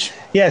RefCoach.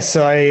 Yeah,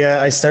 so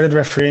I started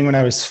refereeing when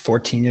I was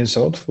 14 years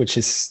old, which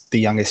is the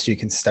youngest you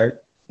can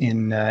start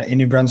in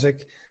New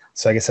Brunswick.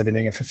 So I guess I've been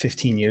doing it for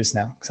 15 years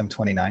now because I'm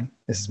 29.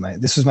 This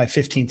was my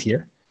 15th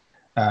year.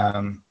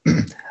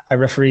 I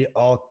referee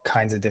all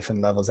kinds of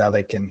different levels.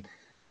 Ale can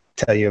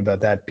tell you about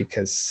that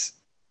because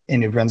in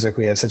New Brunswick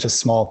we have such a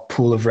small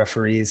pool of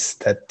referees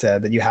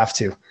that you have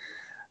to.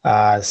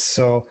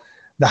 So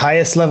the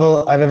highest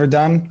level I've ever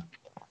done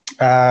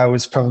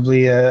was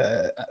probably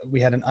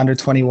we had an under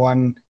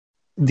 21.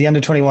 The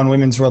under 21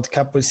 Women's World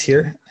Cup was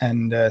here,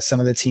 and some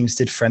of the teams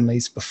did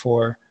friendlies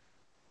before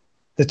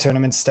the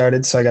tournament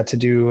started. So I got to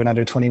do an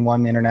under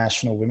 21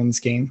 international women's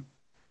game,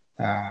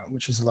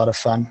 which was a lot of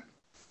fun.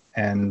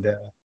 And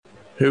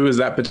who was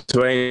that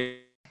between?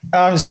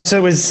 So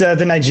it was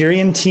the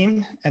Nigerian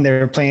team, and they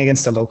were playing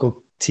against a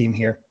local team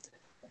here.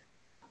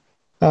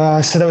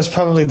 So that was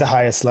probably the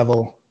highest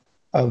level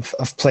of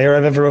player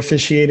I've ever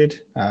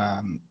officiated.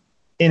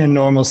 In a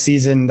normal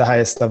season, the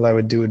highest level I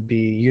would do would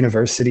be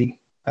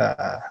university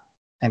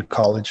and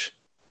college.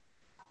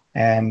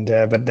 And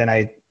but then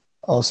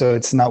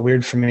it's not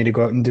weird for me to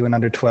go out and do an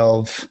under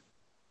 12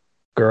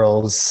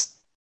 girls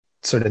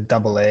sort of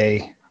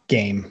AA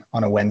game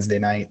on a Wednesday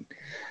night.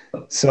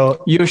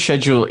 So your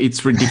schedule,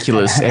 it's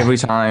ridiculous. Every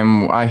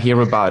time I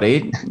hear about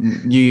it,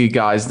 you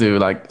guys do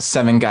like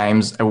 7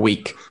 games a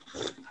week,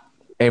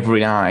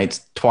 every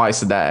night,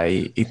 twice a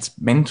day. It's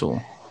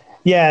mental.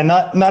 Yeah,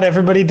 not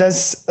everybody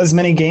does as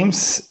many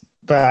games,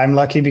 but I'm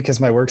lucky because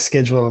my work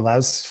schedule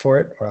allows for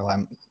it. Well,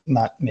 I'm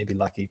not maybe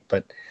lucky,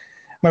 but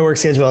my work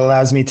schedule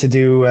allows me to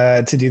do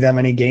that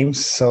many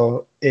games.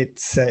 So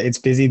it's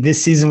busy.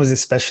 This season was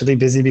especially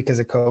busy because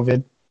of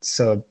COVID.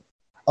 So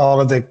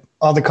all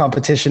the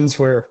competitions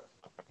were,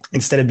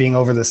 instead of being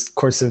over the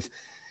course of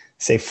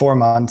say 4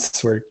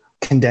 months, were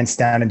condensed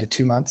down into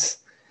 2 months.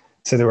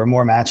 So there were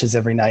more matches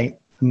every night,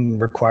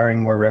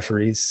 requiring more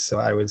referees. So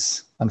I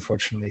was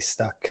unfortunately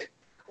stuck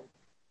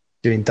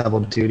doing double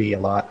duty a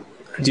lot.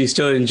 Do you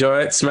still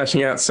enjoy it,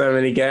 smashing out so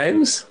many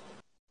games?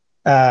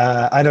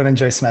 I don't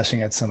enjoy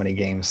smashing out so many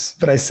games,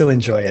 but I still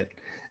enjoy it.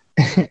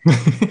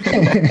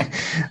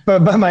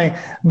 But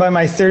by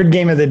my third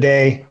game of the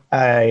day,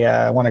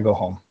 I want to go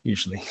home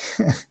usually.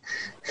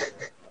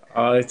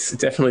 Oh, it's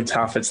definitely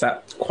tough. It's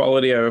that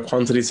quality over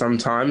quantity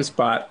sometimes,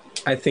 but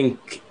I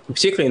think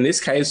particularly in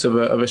this case of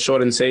a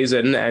shortened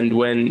season, and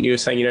when you're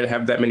saying you don't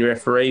have that many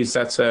referees,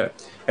 that's a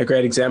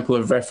great example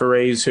of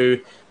referees who,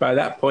 by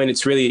that point,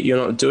 it's really, you're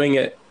not doing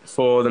it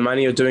for the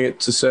money, you're doing it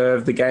to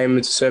serve the game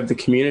and to serve the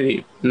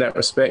community in that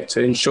respect,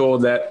 to ensure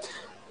that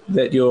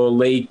your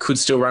league could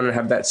still run and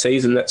have that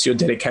season. That's your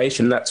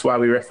dedication. That's why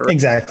we referee.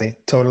 Exactly.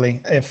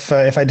 Totally. If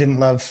I didn't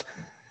love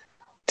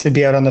to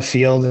be out on the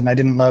field and I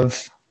didn't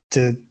love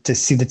to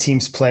see the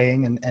teams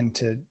playing and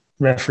to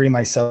referee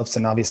myself,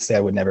 then obviously I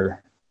would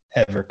never,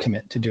 ever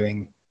commit to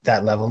doing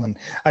that level. And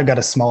I've got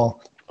a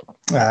small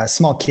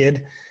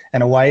kid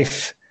and a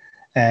wife,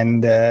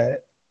 and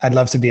I'd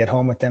love to be at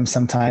home with them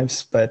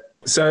sometimes. But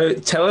so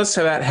tell us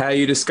about how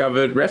you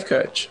discovered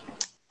RefCoach.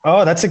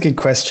 Oh, that's a good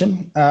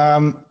question.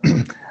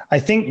 I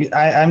think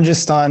I'm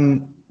just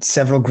on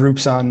several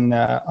groups on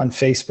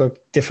Facebook,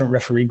 different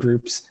referee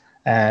groups.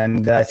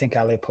 And I think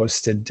Ale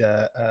posted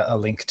a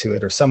link to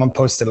it, or someone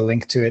posted a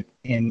link to it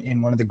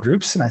in one of the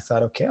groups. And I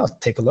thought, okay, I'll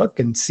take a look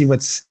and see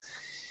what's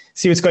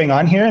going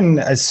on here. And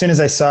as soon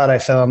as I saw it, I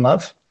fell in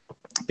love,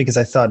 because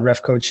I thought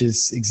RefCoach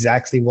is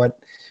exactly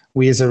what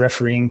we as a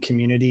refereeing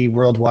community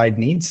worldwide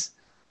needs.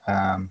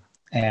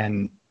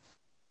 And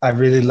I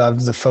really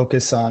love the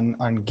focus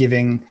on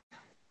giving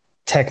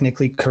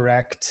technically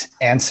correct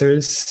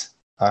answers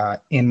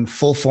in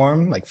full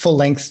form, like full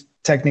length,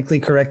 technically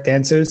correct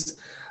answers,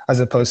 as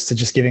opposed to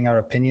just giving our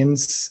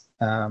opinions.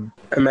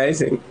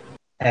 Amazing.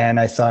 And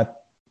I thought,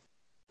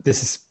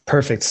 this is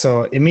perfect.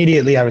 So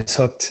immediately I was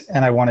hooked,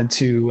 and I wanted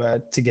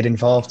to get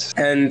involved.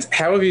 And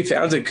how have you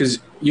found it? Because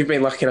you've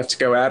been lucky enough to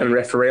go out and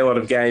referee a lot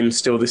of games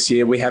still this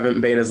year. We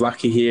haven't been as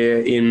lucky here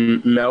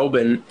in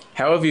Melbourne.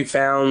 How have you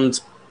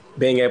found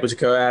being able to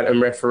go out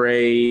and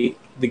referee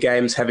the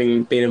games,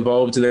 having been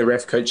involved in the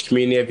RefCoach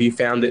community? Have you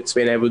found it's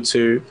been able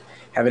to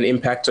have an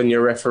impact on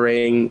your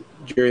refereeing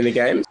during the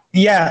games?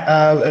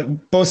 Yeah,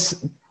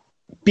 both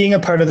being a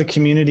part of the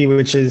community,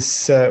 which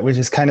is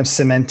kind of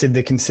cemented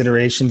the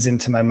considerations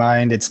into my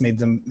mind. It's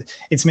made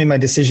my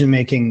decision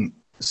making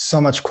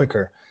so much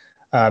quicker,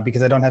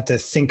 because I don't have to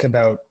think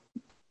about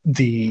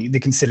the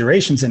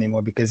considerations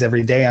anymore, because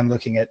every day I'm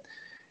looking at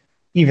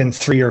even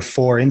 3 or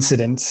 4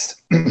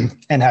 incidents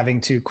and having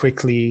to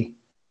quickly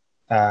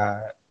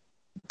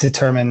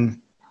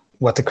determine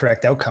what the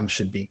correct outcome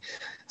should be.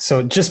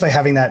 So just by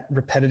having that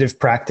repetitive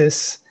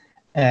practice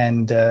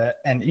and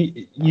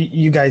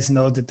you guys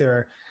know that there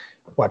are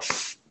what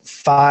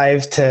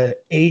 5 to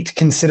 8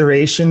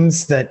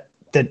 considerations that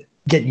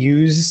get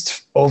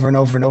used over and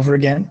over and over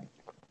again,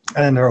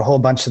 and there are a whole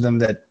bunch of them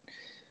that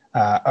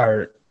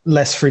are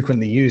less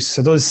frequently used.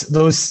 So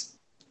those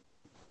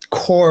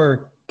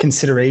core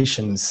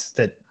considerations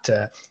that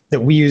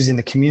we use in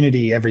the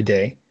community every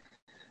day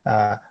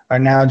are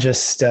now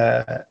just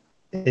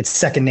it's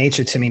second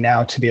nature to me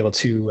now to be able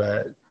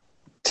to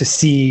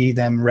see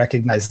them,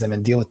 recognize them,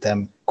 and deal with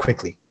them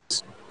quickly.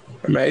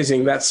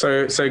 Amazing. That's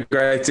so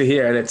great to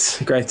hear. And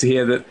it's great to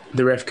hear that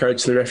the ref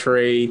coach, the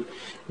referee,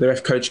 the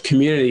ref coach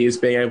community is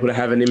being able to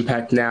have an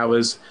impact now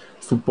as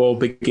football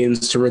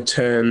begins to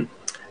return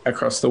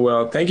across the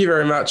world. Thank you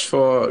very much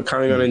for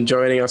coming on and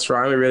joining us,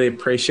 Ryan. We really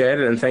appreciate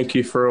it. And thank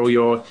you for all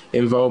your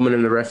involvement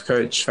in the Ref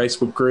Coach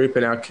Facebook group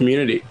and our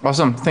community.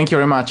 Awesome. Thank you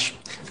very much.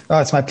 Oh,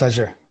 it's my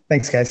pleasure.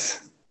 Thanks, guys.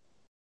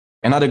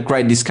 Another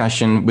great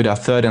discussion with our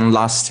third and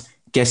last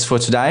guest for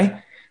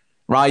today.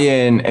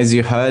 Ryan, as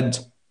you heard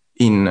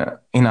in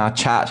our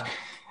chat,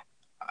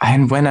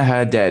 and when I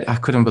heard that, I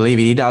couldn't believe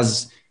it. He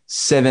does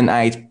 7,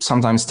 8,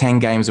 sometimes 10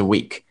 games a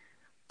week,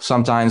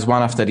 sometimes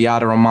one after the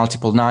other on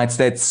multiple nights.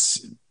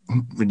 That's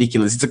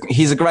ridiculous.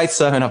 He's a great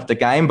servant of the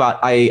game, but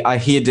I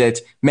hear that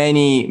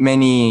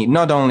many,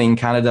 not only in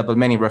Canada, but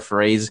many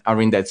referees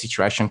are in that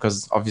situation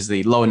because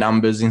obviously low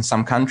numbers in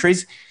some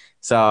countries.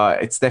 So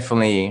I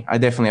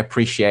definitely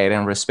appreciate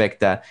and respect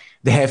the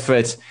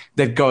effort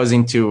that goes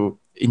into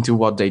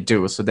what they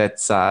do. So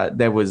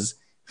that was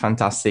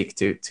fantastic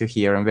to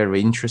hear and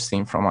very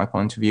interesting from my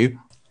point of view.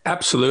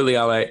 Absolutely,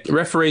 Ale.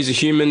 Referees are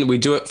human. We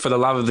do it for the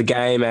love of the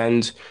game.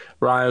 And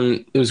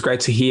Ryan, it was great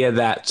to hear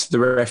that the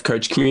Ref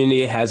Coach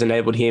community has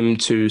enabled him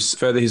to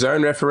further his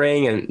own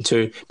refereeing and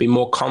to be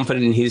more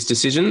confident in his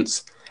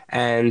decisions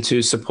and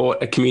to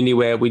support a community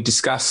where we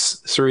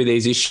discuss through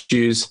these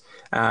issues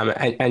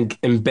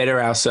and better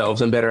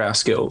ourselves and better our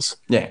skills.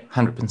 Yeah,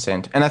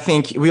 100%. And I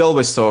think we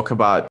always talk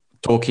about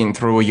talking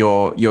through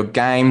your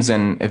games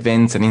and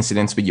events and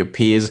incidents with your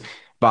peers.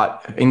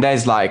 But in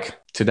days like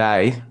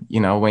today,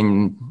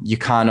 when you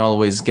can't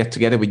always get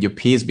together with your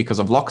peers because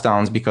of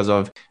lockdowns, because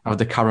of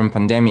the current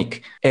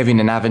pandemic, having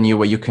an avenue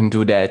where you can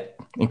do that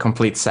in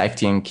complete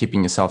safety and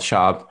keeping yourself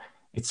sharp,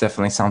 it's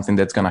definitely something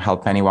that's going to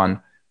help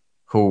anyone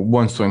who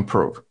wants to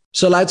improve.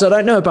 So lads, I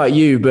don't know about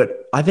you,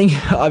 but I think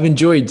I've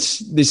enjoyed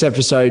this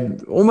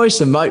episode almost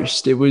the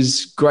most. It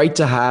was great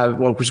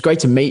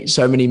to meet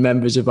so many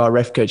members of our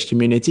Ref Coach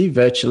community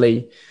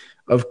virtually,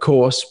 of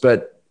course,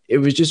 but it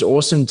was just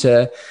awesome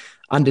to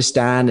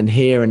understand and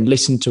hear and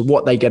listen to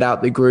what they get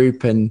out the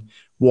group and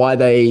why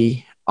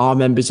they are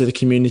members of the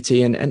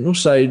community and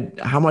also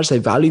how much they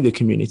value the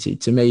community.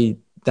 To me,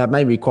 that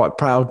made me quite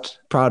proud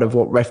of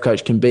what Ref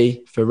Coach can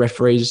be for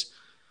referees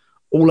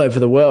all over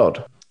the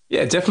world.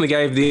 Yeah, it definitely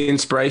gave the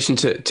inspiration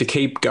to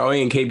keep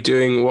going and keep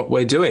doing what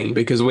we're doing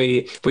because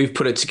we've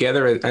put it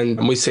together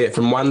and we see it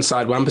from one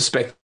side, one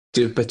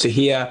perspective, but to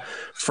hear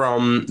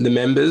from the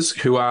members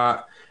who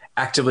are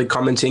actively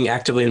commenting,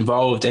 actively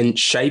involved and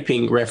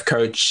shaping Ref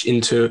Coach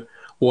into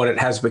what it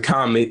has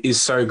become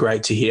is so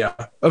great to hear.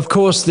 Of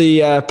course,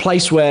 the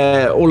place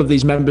where all of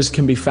these members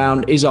can be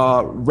found is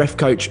our Ref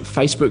Coach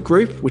Facebook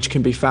group, which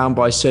can be found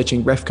by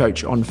searching Ref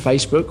Coach on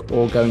Facebook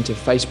or going to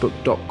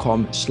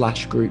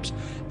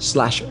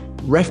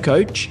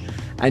facebook.com/groups/RefCoach.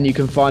 And you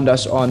can find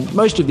us on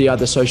most of the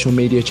other social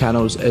media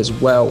channels as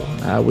well.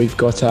 We've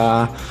got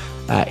our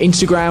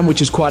Instagram, which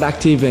is quite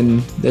active,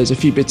 and there's a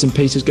few bits and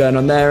pieces going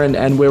on there.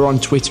 And we're on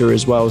Twitter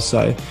as well.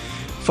 So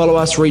follow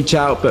us, reach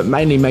out, but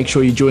mainly make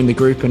sure you join the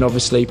group. And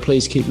obviously,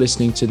 please keep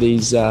listening to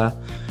these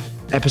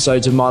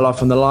episodes of My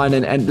Life on the Line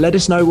and let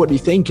us know what you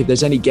think. If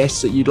there's any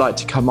guests that you'd like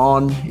to come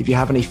on, if you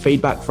have any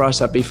feedback for us,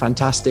 that'd be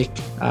fantastic.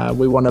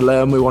 We want to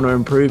learn, we want to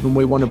improve, and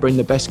we want to bring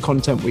the best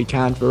content we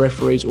can for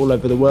referees all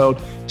over the world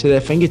to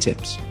their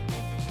fingertips.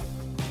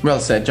 Well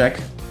said, Jack.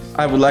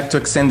 I would like to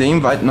extend the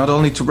invite not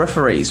only to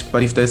referees,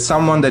 but if there's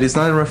someone that is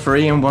not a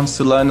referee and wants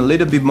to learn a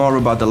little bit more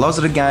about the laws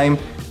of the game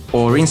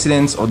or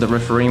incidents or the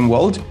refereeing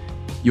world,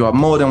 you are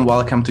more than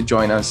welcome to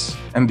join us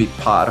and be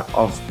part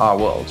of our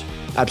world.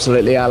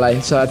 Absolutely,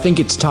 Ale. So I think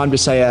it's time to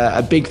say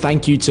a big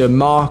thank you to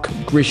Marc,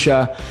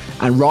 Grisha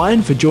and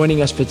Ryan for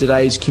joining us for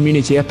today's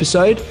community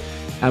episode.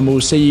 And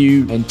we'll see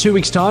you in 2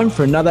 weeks' time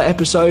for another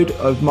episode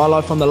of My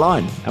Life on the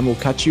Line. And we'll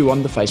catch you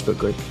on the Facebook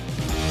group.